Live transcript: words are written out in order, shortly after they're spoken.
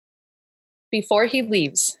Before He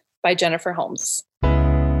Leaves by Jennifer Holmes.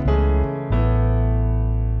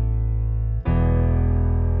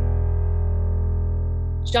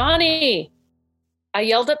 Johnny! I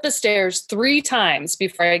yelled up the stairs 3 times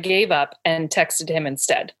before I gave up and texted him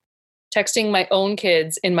instead. Texting my own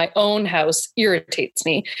kids in my own house irritates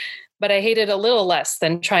me, but I hate it a little less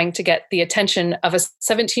than trying to get the attention of a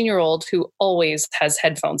 17-year-old who always has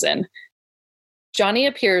headphones in. Johnny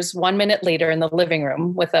appears 1 minute later in the living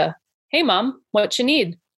room with a, "Hey, Mom, what you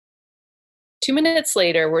need?" 2 minutes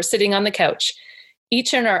later, we're sitting on the couch,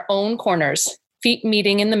 each in our own corners, feet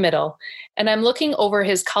meeting in the middle, and I'm looking over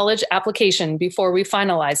his college application before we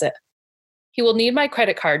finalize it. He will need my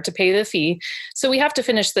credit card to pay the fee, so we have to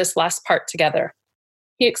finish this last part together.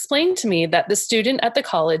 He explained to me that the student at the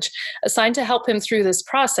college assigned to help him through this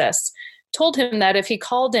process told him that if he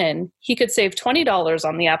called in, he could save $20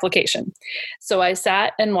 on the application. So I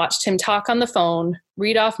sat and watched him talk on the phone,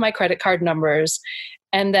 read off my credit card numbers,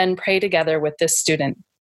 and then pray together with this student.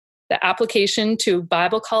 The application to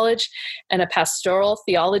Bible college and a pastoral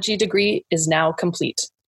theology degree is now complete.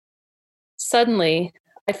 Suddenly,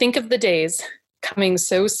 I think of the days coming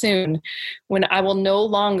so soon when I will no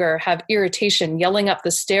longer have irritation yelling up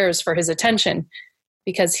the stairs for his attention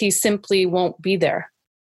because he simply won't be there.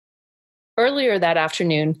 Earlier that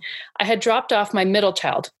afternoon, I had dropped off my middle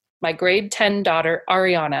child, my grade 10 daughter,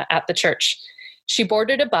 Ariana, at the church. She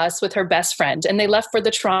boarded a bus with her best friend, and they left for the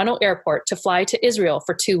Toronto airport to fly to Israel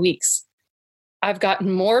for 2 weeks. I've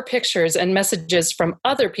gotten more pictures and messages from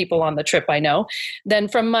other people on the trip I know than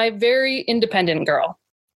from my very independent girl.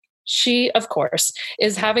 She, of course,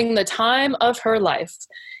 is having the time of her life.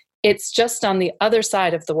 It's just on the other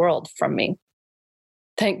side of the world from me.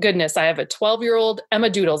 Thank goodness I have a 12-year-old Emma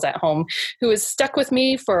Doodles at home who is stuck with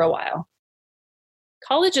me for a while.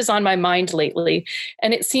 College is on my mind lately,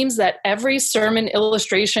 and it seems that every sermon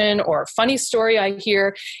illustration or funny story I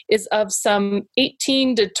hear is of some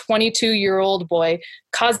 18 to 22-year-old boy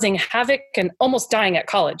causing havoc and almost dying at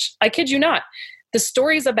college. I kid you not. The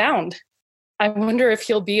stories abound. I wonder if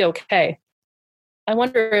he'll be okay. I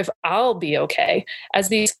wonder if I'll be okay as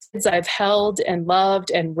these kids I've held and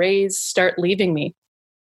loved and raised start leaving me.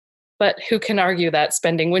 But who can argue that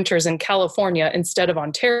spending winters in California instead of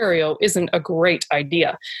Ontario isn't a great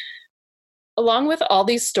idea? Along with all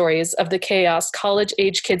these stories of the chaos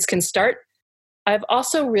college-age kids can start, I've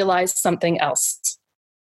also realized something else.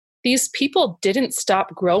 These people didn't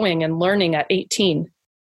stop growing and learning at 18.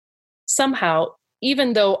 Somehow,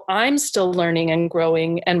 even though I'm still learning and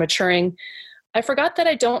growing and maturing, I forgot that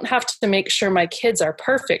I don't have to make sure my kids are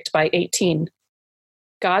perfect by 18.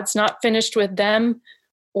 God's not finished with them,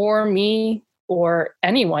 or me, or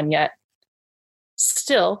anyone yet.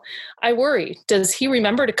 Still, I worry, does he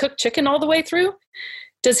remember to cook chicken all the way through?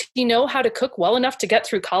 Does he know how to cook well enough to get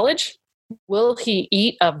through college? Will he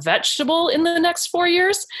eat a vegetable in the next 4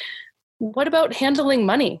 years? What about handling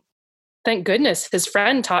money? Thank goodness his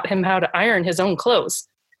friend taught him how to iron his own clothes.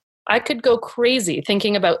 I could go crazy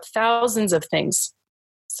thinking about thousands of things.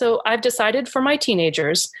 So I've decided for my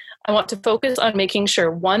teenagers, I want to focus on making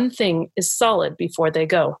sure one thing is solid before they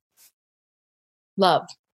go. Love.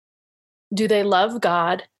 Do they love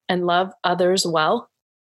God and love others well?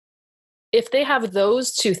 If they have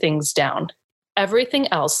those 2 things down, everything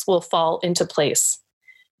else will fall into place.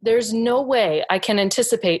 There's no way I can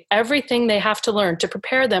anticipate everything they have to learn to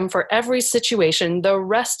prepare them for every situation the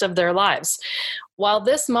rest of their lives. While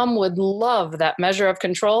this mom would love that measure of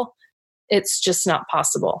control, it's just not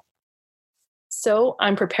possible. So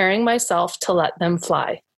I'm preparing myself to let them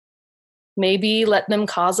fly. Maybe let them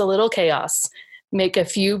cause a little chaos, make a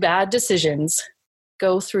few bad decisions,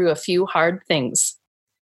 go through a few hard things.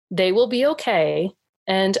 They will be okay,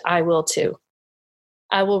 and I will too.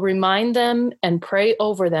 I will remind them and pray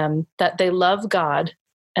over them that they love God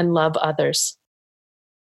and love others.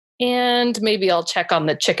 And maybe I'll check on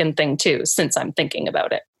the chicken thing too, since I'm thinking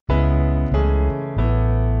about it.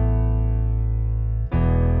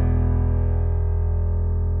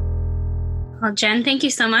 Well, Jen, thank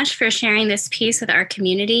you so much for sharing this piece with our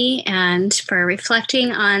community and for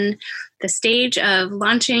reflecting on the stage of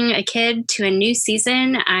launching a kid to a new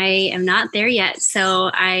season. I am not there yet,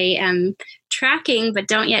 so I am tracking, but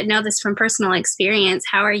don't yet know this from personal experience.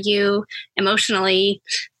 How are you emotionally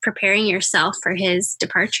preparing yourself for his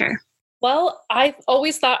departure? Well, I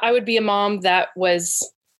always thought I would be a mom that was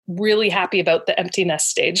really happy about the empty nest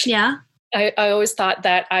stage. Yeah. I always thought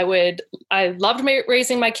that I loved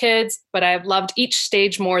raising my kids, but I've loved each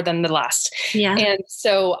stage more than the last. Yeah. And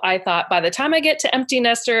so I thought by the time I get to empty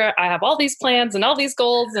nester, I have all these plans and all these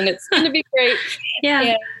goals and it's going to be great.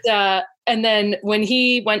 Yeah. And And then when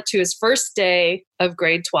he went to his first day of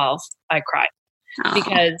grade 12, I cried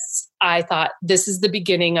because I thought this is the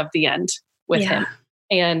beginning of the end with him.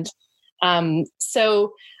 And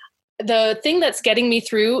so the thing that's getting me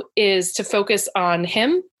through is to focus on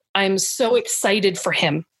him. I'm so excited for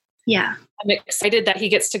him. Yeah. I'm excited that he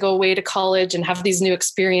gets to go away to college and have these new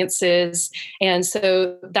experiences. And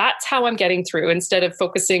so that's how I'm getting through instead of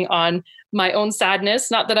focusing on my own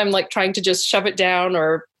sadness. Not that I'm like trying to just shove it down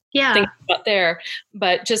or think about there,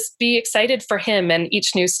 but just be excited for him and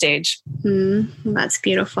each new stage. That's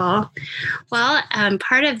beautiful. Well,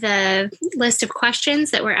 part of the list of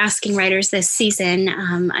questions that we're asking writers this season,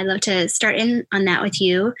 I'd love to start in on that with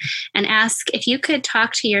you and ask if you could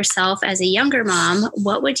talk to yourself as a younger mom,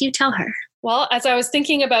 what would you tell her? Well, as I was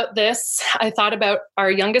thinking about this, I thought about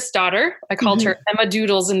our youngest daughter. I called her Emma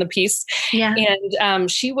Doodles in the piece. Yeah.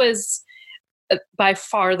 And she was by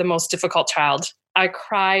far the most difficult child. I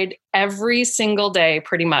cried every single day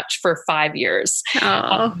pretty much for 5 years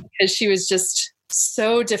because she was just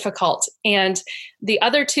so difficult. And the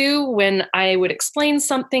other two, when I would explain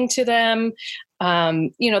something to them,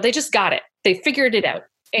 they just got it. They figured it out.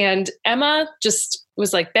 And Emma just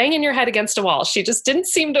was like banging your head against a wall. She just didn't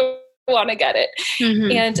seem to want to get it.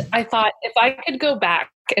 And I thought if I could go back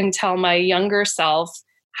and tell my younger self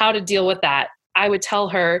how to deal with that, I would tell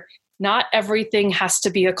her not everything has to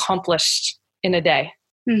be accomplished in a day.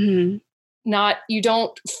 You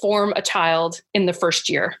don't form a child in the first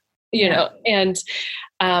year, you know, and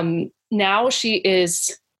now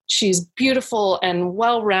she's beautiful and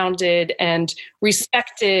well-rounded and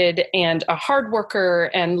respected and a hard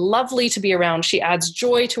worker and lovely to be around. She adds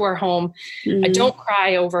joy to our home. I don't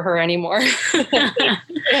cry over her anymore.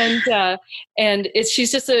 and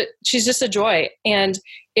she's just a joy. And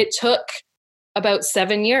it took about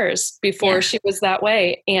 7 years before she was that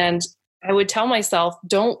way. And I would tell myself,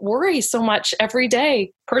 don't worry so much every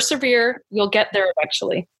day. Persevere. You'll get there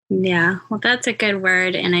eventually. Yeah, well, that's a good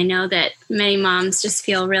word. And I know that many moms just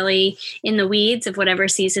feel really in the weeds of whatever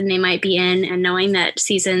season they might be in, and knowing that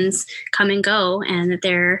seasons come and go and that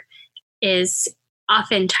there is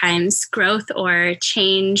oftentimes growth or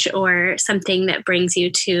change or something that brings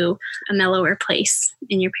you to a mellower place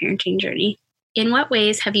in your parenting journey. In what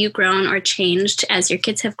ways have you grown or changed as your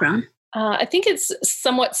kids have grown? I think it's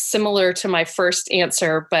somewhat similar to my first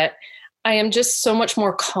answer, but I am just so much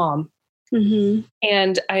more calm.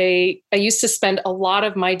 And I used to spend a lot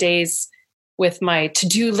of my days with my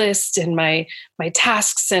to-do list and my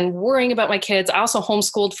tasks and worrying about my kids. I also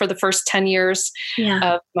homeschooled for the first 10 years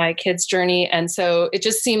of my kids' journey. And so it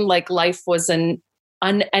just seemed like life was an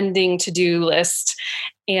unending to-do list.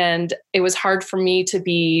 And it was hard for me to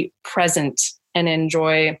be present and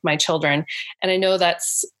enjoy my children. And I know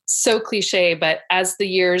that's so cliche, but as the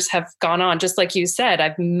years have gone on, just like you said,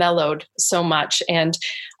 I've mellowed so much, and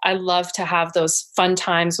I love to have those fun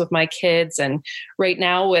times with my kids. And right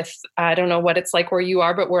now I don't know what it's like where you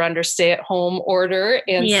are, but we're under stay-at-home order.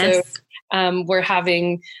 And so we're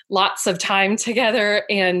having lots of time together,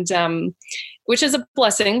 and which is a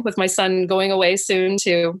blessing with my son going away soon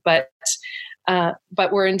too. But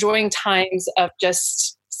we're enjoying times of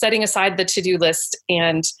just setting aside the to-do list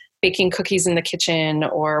and baking cookies in the kitchen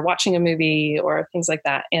or watching a movie or things like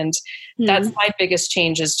that. And that's my biggest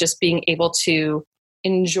change, is just being able to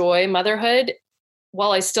enjoy motherhood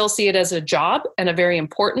while I still see it as a job, and a very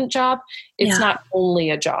important job. It's not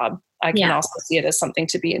only a job. I can also see it as something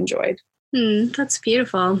to be enjoyed. That's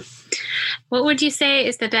beautiful. What would you say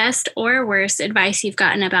is the best or worst advice you've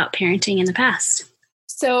gotten about parenting in the past?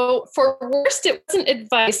 So for worst, it wasn't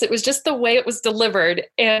advice. It was just the way it was delivered.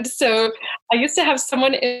 And so I used to have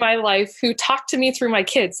someone in my life who talked to me through my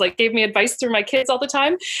kids, like gave me advice through my kids all the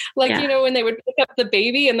time. Like, when they would pick up the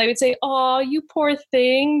baby and they would say, "Oh, you poor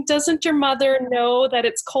thing. Doesn't your mother know that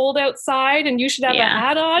it's cold outside and you should have a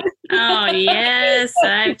hat on?" Oh, yes.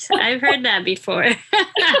 I've heard that before.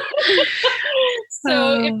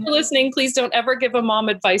 So if you're listening, please don't ever give a mom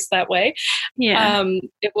advice that way.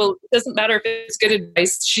 It doesn't matter if it's good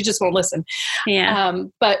advice. She just won't listen.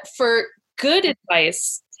 But for good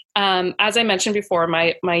advice, as I mentioned before,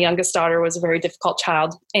 my youngest daughter was a very difficult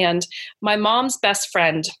child, and my mom's best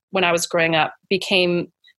friend when I was growing up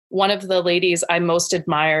became one of the ladies I most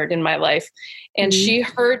admired in my life. And she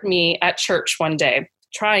heard me at church one day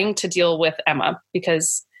trying to deal with Emma,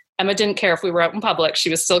 because Emma didn't care if we were out in public. She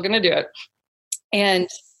was still going to do it. And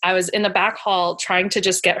I was in the back hall trying to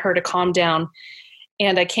just get her to calm down.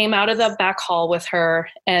 And I came out of the back hall with her,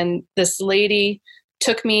 and this lady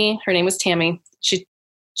took me, her name was Tammy.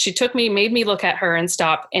 She took me, made me look at her and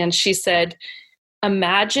stop. And she said,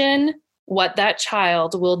 "Imagine what that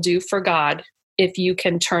child will do for God if you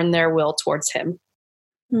can turn their will towards him.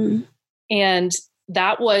 Mm. And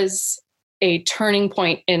that was a turning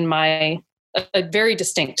point a very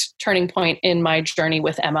distinct turning point in my journey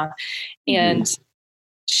with Emma. And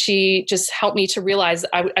she just helped me to realize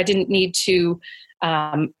I didn't need to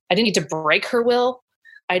break her will.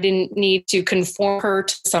 I didn't need to conform her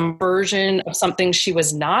to some version of something she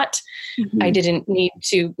was not. I didn't need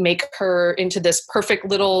to make her into this perfect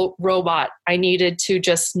little robot. I needed to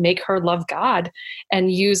just make her love God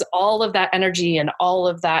and use all of that energy and all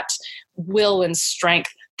of that will and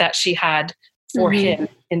strength that she had for him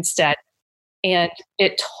instead. And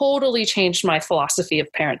it totally changed my philosophy of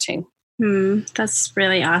parenting. That's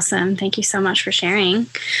really awesome. Thank you so much for sharing.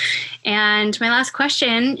 And my last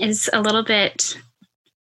question is a little bit,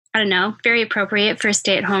 I don't know, very appropriate for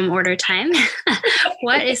stay-at-home order time.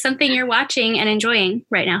 What is something you're watching and enjoying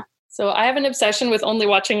right now? So I have an obsession with only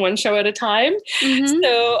watching one show at a time.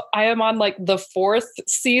 So I am on like the 4th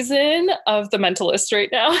season of The Mentalist right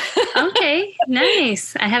now. Okay,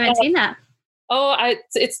 nice. I haven't seen that. Oh,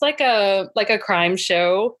 it's like a crime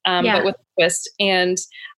show, but with a twist. And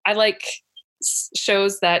I like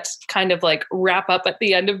shows that kind of like wrap up at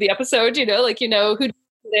the end of the episode, who did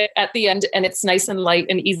it at the end, and it's nice and light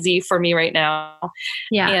and easy for me right now.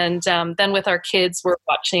 Yeah. And then with our kids, we're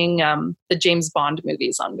watching the James Bond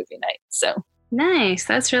movies on movie night. So nice.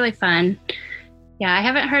 That's really fun. Yeah, I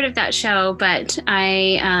haven't heard of that show, but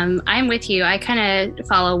I'm with you. I kind of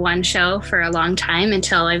follow one show for a long time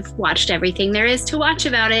until I've watched everything there is to watch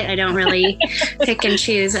about it. I don't really pick and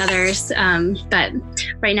choose others. But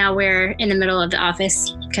right now we're in the middle of The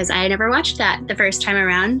Office because I never watched that the first time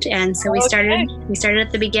around. And so we started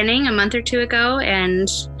at the beginning a month or two ago, and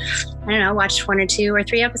I don't know, watched 1 or 2 or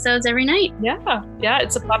 3 episodes every night. Yeah,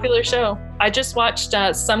 it's a popular show. I just watched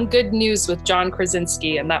Some Good News with John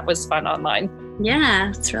Krasinski, and that was fun online. Yeah,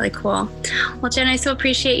 it's really cool. Well, Jen, I so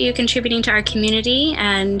appreciate you contributing to our community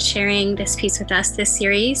and sharing this piece with us this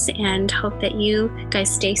series, and hope that you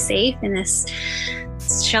guys stay safe in this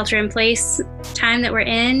shelter in place time that we're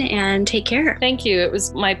in, and take care. Thank you. It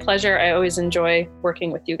was my pleasure. I always enjoy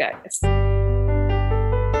working with you guys.